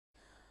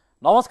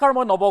নমস্কাৰ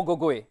মই নব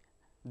গগৈ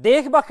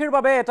দেশবাসীৰ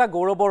বাবে এটা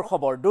গৌৰৱৰ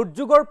খবৰ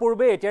দুৰ্যোগৰ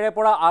পূৰ্বে এতিয়াৰে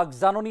পৰা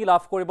আগজাননী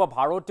লাভ কৰিব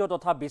ভাৰতীয়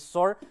তথা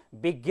বিশ্বৰ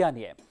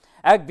বিজ্ঞানীয়ে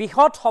এক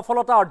বৃহৎ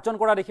সফলতা অৰ্জন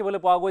কৰা দেখিবলৈ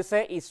পোৱা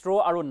গৈছে ইছৰো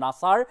আৰু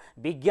নাসাৰ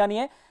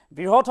বিজ্ঞানীয়ে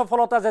বৃহৎ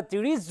সফলতা যে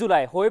 30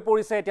 জুলাই হৈ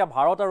পৰিছে এতিয়া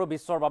ভাৰত আৰু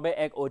বিশ্বৰ বাবে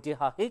এক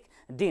ঐতিহাসিক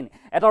দিন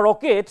এটা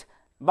ৰকেট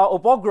বা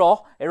উপগ্ৰহ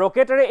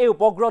ৰকেটেৰে এই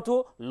উপগ্ৰহটো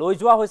লৈ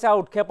যোৱা হৈছে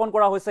আৰু উৎক্ষেপণ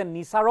কৰা হৈছে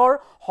নিসাৰৰ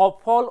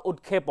সফল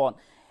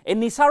উৎক্ষেপণ এই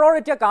নিসাৰৰ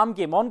এতিয়া কাম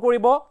কি মন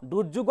কৰিব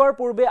দুৰ্যোগৰ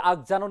পূৰ্বে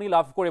আগজাননী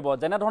লাভ কৰিব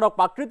যেনে ধৰক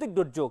প্ৰাকৃতিক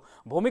দুৰ্যোগ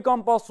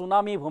ভূমিকম্প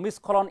সুনামি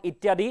ভূমিস্খলন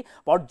ইত্যাদি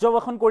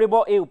পৰ্যবেক্ষণ কৰিব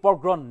এই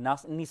উপগ্ৰহ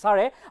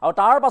নিসাৰে আৰু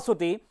তাৰ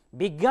পাছতেই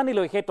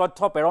বিজ্ঞানীলৈ সেই তথ্য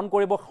প্ৰেৰণ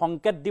কৰিব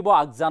সংকেত দিব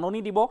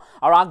আগজাননী দিব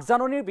আৰু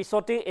আগজাননীৰ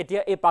পিছতে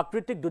এতিয়া এই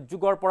প্ৰাকৃতিক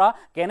দুৰ্যোগৰ পৰা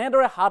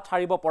কেনেদৰে হাত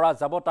হাৰিব পৰা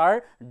যাব তাৰ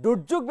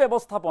দুৰ্যোগ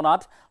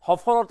ব্যৱস্থাপনাত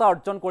সফলতা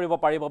অৰ্জন কৰিব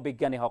পাৰিব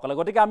বিজ্ঞানীসকলে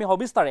গতিকে আমি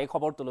সবিস্তাৰে এই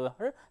খবৰটো লৈ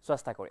অহাৰ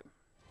চেষ্টা কৰিম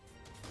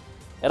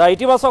এটা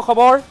ইতিবাচক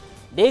খবৰ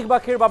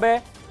দেশবাসীৰ বাবে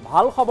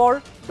ভাল খবৰ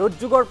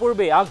দুৰ্যোগৰ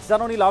পূৰ্বে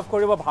আগজাননী লাভ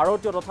কৰিব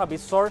ভাৰতীয় তথা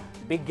বিশ্বৰ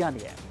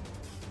বিজ্ঞানীয়ে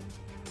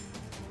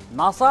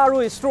নাসা আৰু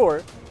ইছৰোৰ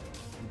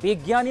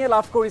বিজ্ঞানীয়ে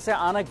লাভ কৰিছে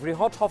আন এক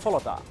বৃহৎ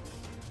সফলতা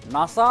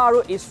নাসা আৰু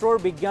ইছৰোৰ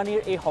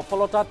বিজ্ঞানীৰ এই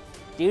সফলতাত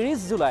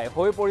 30 জুলাই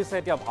হৈ পৰিছে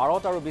এতিয়া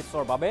ভাৰত আৰু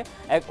বিশ্বৰ বাবে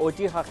এক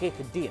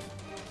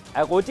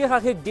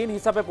ঐতিহাসিক দিন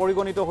হিচাপে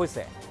পৰিগণিত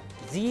হৈছে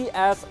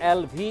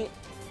GSLV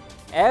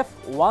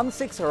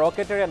F-16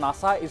 ৰকেটেৰে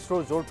নাসা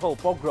ইছৰোৰ যৌথ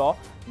উপগ্ৰহ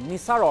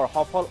নিসাৰৰ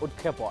সফল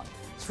উৎক্ষেপণ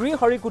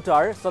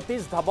শ্ৰীহৰিকোটাৰ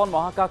সতীশ ধাৱন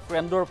মহাকাশ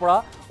কেন্দ্ৰৰ পৰা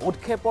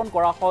উৎক্ষেপণ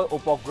কৰা হয়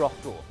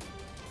উপগ্ৰহটো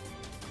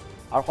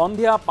আৰু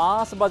সন্ধিয়া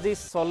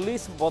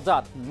 5:40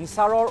 বজাত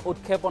নিসাৰৰ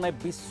উৎক্ষেপণে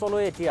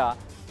বিশ্বলৈ এতিয়া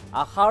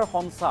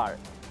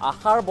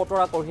আশাৰ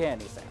বতৰা কঢ়িয়াই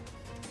আনিছে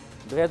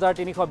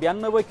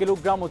 2392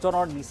 কিলোগ্ৰাম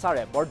ওজনৰ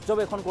নিসাৰে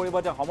পৰ্যবেক্ষণ কৰিব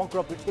এতিয়া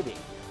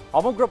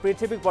সমগ্ৰ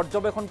পৃথিৱীক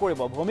পৰ্যবেক্ষণ কৰিব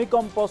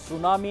ভূমিকম্প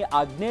সুনামি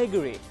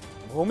আগ্নেয়গিৰি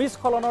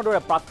ভূমিস্খলনৰ দৰে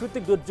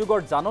প্ৰাকৃতিক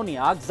দুৰ্যোগৰ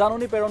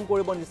আগজাননী প্ৰেৰণ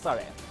কৰিব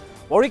নিসাৰে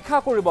পৰীক্ষা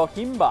কৰিব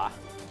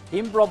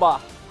হিমপ্ৰবাহ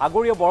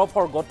সাগৰীয়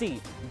বৰফৰ গতি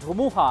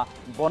ধুমুহা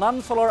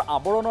বনাঞ্চলৰ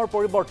আৱৰণৰ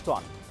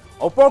পৰিৱৰ্তন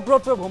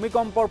উপগ্ৰহটোৱে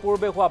ভূমিকম্পৰ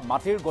পূৰ্বে হোৱা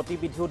মাটিৰ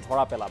গতিবিধিও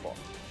ধৰা পেলাব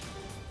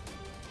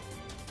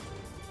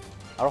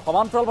আৰু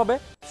সমান্তৰালভাৱে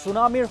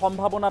সুনামিৰ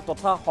সম্ভাৱনা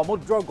তথা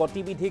সমুদ্ৰৰ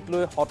গতিবিধিক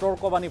লৈ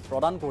সতৰ্কবাণী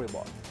প্ৰদান কৰিব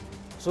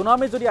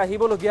সুনামি যদি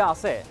আহিবলগীয়া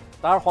আছে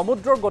তাৰ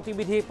সমুদ্ৰৰ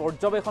গতিবিধি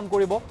পৰ্যবেক্ষণ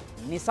কৰিব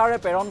নিসাৰে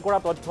প্ৰেৰণ কৰা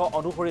তথ্য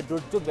অনুসৰি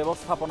দুৰ্যোগ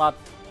ব্যৱস্থাপনাত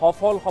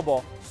সফল হ'ব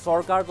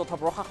চৰকাৰ তথা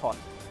প্ৰশাসন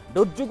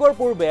দুৰ্যোগৰ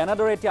পূৰ্বে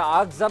এনেদৰে এতিয়া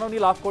আগজাননী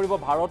লাভ কৰিব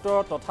ভাৰতৰ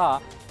তথা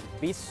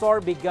বিশ্বৰ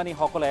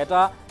বিজ্ঞানীসকলে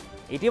এটা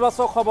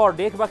ইতিবাচক খবৰ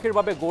দেশবাসীৰ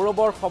বাবে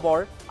গৌৰৱৰ খবৰ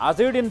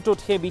আজিৰ দিনটোত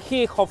সেই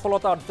বিশেষ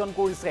সফলতা অৰ্জন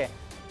কৰিছে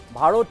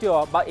ভাৰতীয়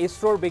বা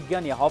ইছৰোৰ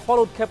বিজ্ঞানীয়ে সফল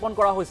উৎক্ষেপণ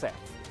কৰা হৈছে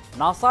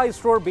নাসা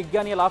ইছৰোৰ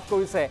বিজ্ঞানীয়ে লাভ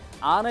কৰিছে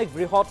আন এক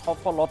বৃহৎ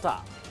সফলতা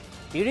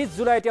 30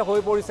 জুলাই এতিয়া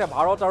হৈ পৰিছে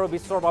ভাৰত আৰু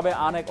বিশ্বৰ বাবে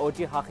আন এক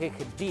ঐতিহাসিক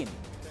দিন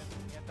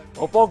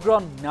উপগ্ৰহ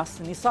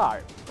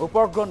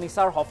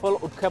নিসাৰ সফল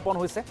উৎক্ষেপণ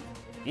হৈছে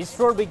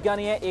ইছৰোৰ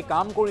বিজ্ঞানীয়ে এই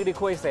কাম কৰি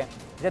দেখুৱাইছে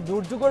যে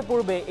দুৰ্যোগৰ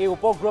পূৰ্বে এই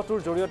উপগ্ৰহটোৰ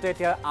জৰিয়তে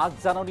এতিয়া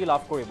আগজাননী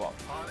লাভ কৰিব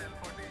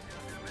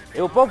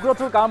এই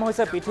উপগ্ৰহটোৰ কাম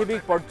হৈছে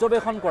পৃথিৱীক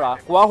পৰ্যবেক্ষণ কৰা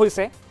কোৱা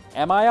হৈছে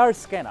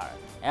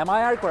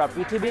MIR কৰা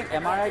পৃথিৱীক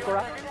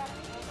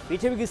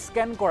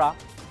স্কেন কৰা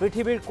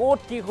পৃথিৱীৰ ক'ত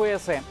কি হৈ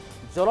আছে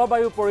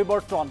জলবায়ু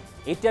পৰিৱৰ্তন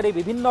ইত্যাদি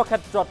বিভিন্ন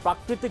ক্ষেত্ৰত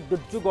প্ৰাকৃতিক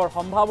দুৰ্যোগৰ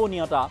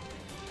সম্ভাৱনীয়তা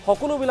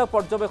সকলোবিলাক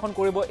পৰ্যবেক্ষণ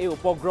কৰিব এই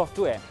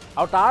উপগ্ৰহটোৱে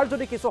আৰু তাৰ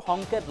যদি কিছু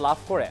সংকেত লাভ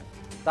কৰে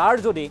তাৰ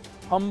যদি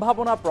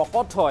সম্ভাৱনা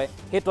প্ৰকট হয়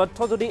সেই তথ্য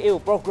যদি এই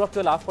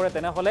উপগ্ৰহটোৱে লাভ কৰে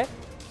তেনেহলে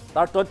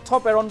তাৰ তথ্য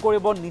প্ৰেৰণ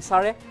কৰিব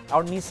নিসাৰে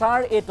আৰু নিসাৰ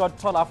এই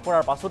তথ্য লাভ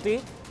কৰাৰ পাছতেই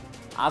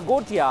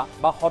আগতীয়া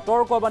বা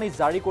সতৰ্কবাণী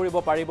জাৰি কৰিব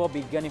পাৰিব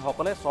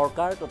বিজ্ঞানীসকলে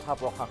চৰকাৰ তথা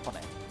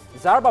প্ৰশাসনে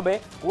যাৰ বাবে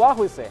কোৱা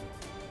হৈছে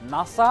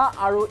নাসা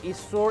আৰু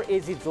ইছৰোৰ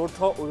এই যি যৌথ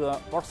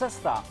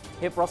প্ৰচেষ্টা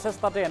সেই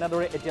প্ৰচেষ্টাতে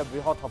এনেদৰে এতিয়া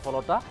বৃহৎ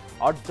সফলতা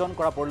অৰ্জন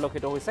কৰা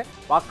পৰিলক্ষিত হৈছে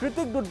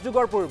প্ৰাকৃতিক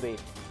দুৰ্যোগৰ পূৰ্বে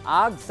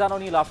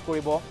আগজাননী লাভ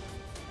কৰিব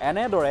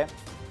এনেদৰে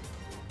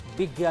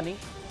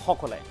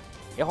বিজ্ঞানীসকলে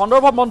এই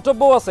সন্দৰ্ভত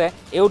মন্তব্যও আছে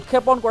এই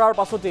উৎক্ষেপণ কৰাৰ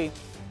পাছতেই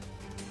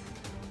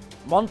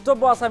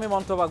মন্তব্য আছে আমি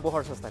মন্তব্য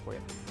আগবঢ়াৰ চেষ্টা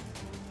কৰিম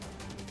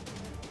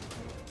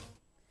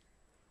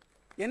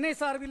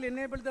NISAR will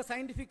enable the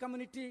scientific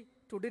community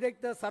to detect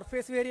the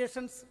surface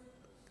variations,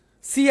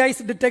 sea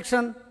ice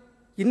detection,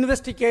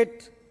 investigate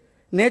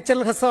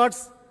natural hazards,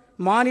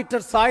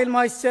 monitor soil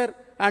moisture,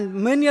 and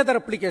many other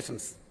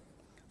applications.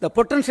 The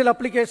potential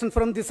applications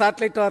from the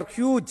satellite are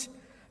huge,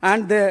 and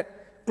the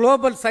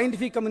global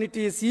scientific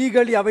community is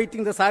eagerly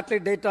awaiting the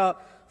satellite data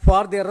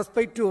for their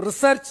respective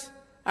research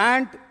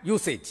and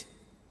usage.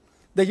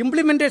 The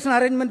implementation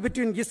arrangement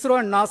between ISRO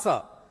and NASA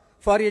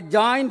for a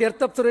joint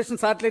Earth observation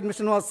satellite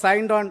mission was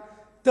signed on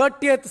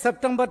 30th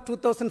September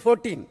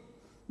 2014.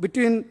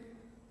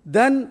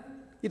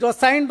 It was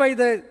signed by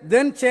the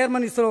then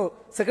Chairman ISRO,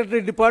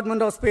 Secretary Department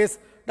of Space,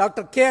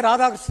 Dr. K.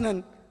 Radhakrishnan,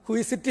 who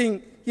is sitting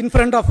in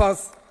front of us,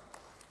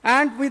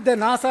 and with the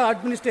NASA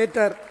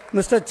Administrator,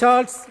 Mr.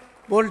 Charles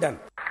Bolden.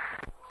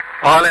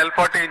 All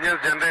L40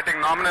 engines generating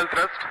nominal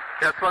thrust,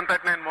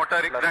 S139 motor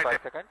ignited.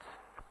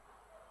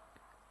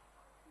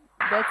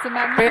 That's a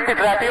magnificent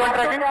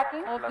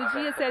of the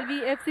GSLV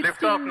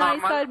F-16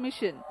 NISAR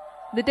mission.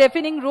 The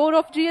deafening roar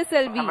of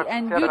GSLV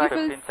and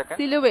beautiful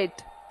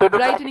silhouette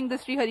brightening the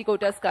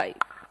Sriharikota sky.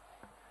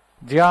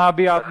 जी हाँ,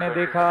 अभी आपने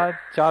देखा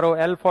चारों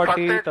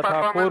L-40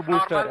 तथा 4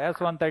 booster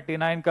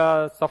S-139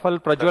 का सफल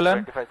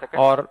प्रज्वलन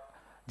और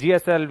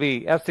GSLV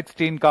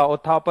F-16 का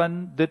उत्थापन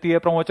द्वितीय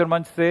प्रमोचन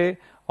मंच से,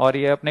 और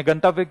ये अपने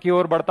गंतव्य की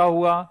ओर बढ़ता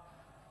हुआ।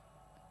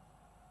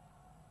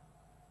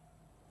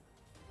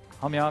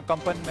 हम यहाँ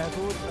कंपन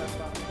महसूस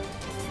करता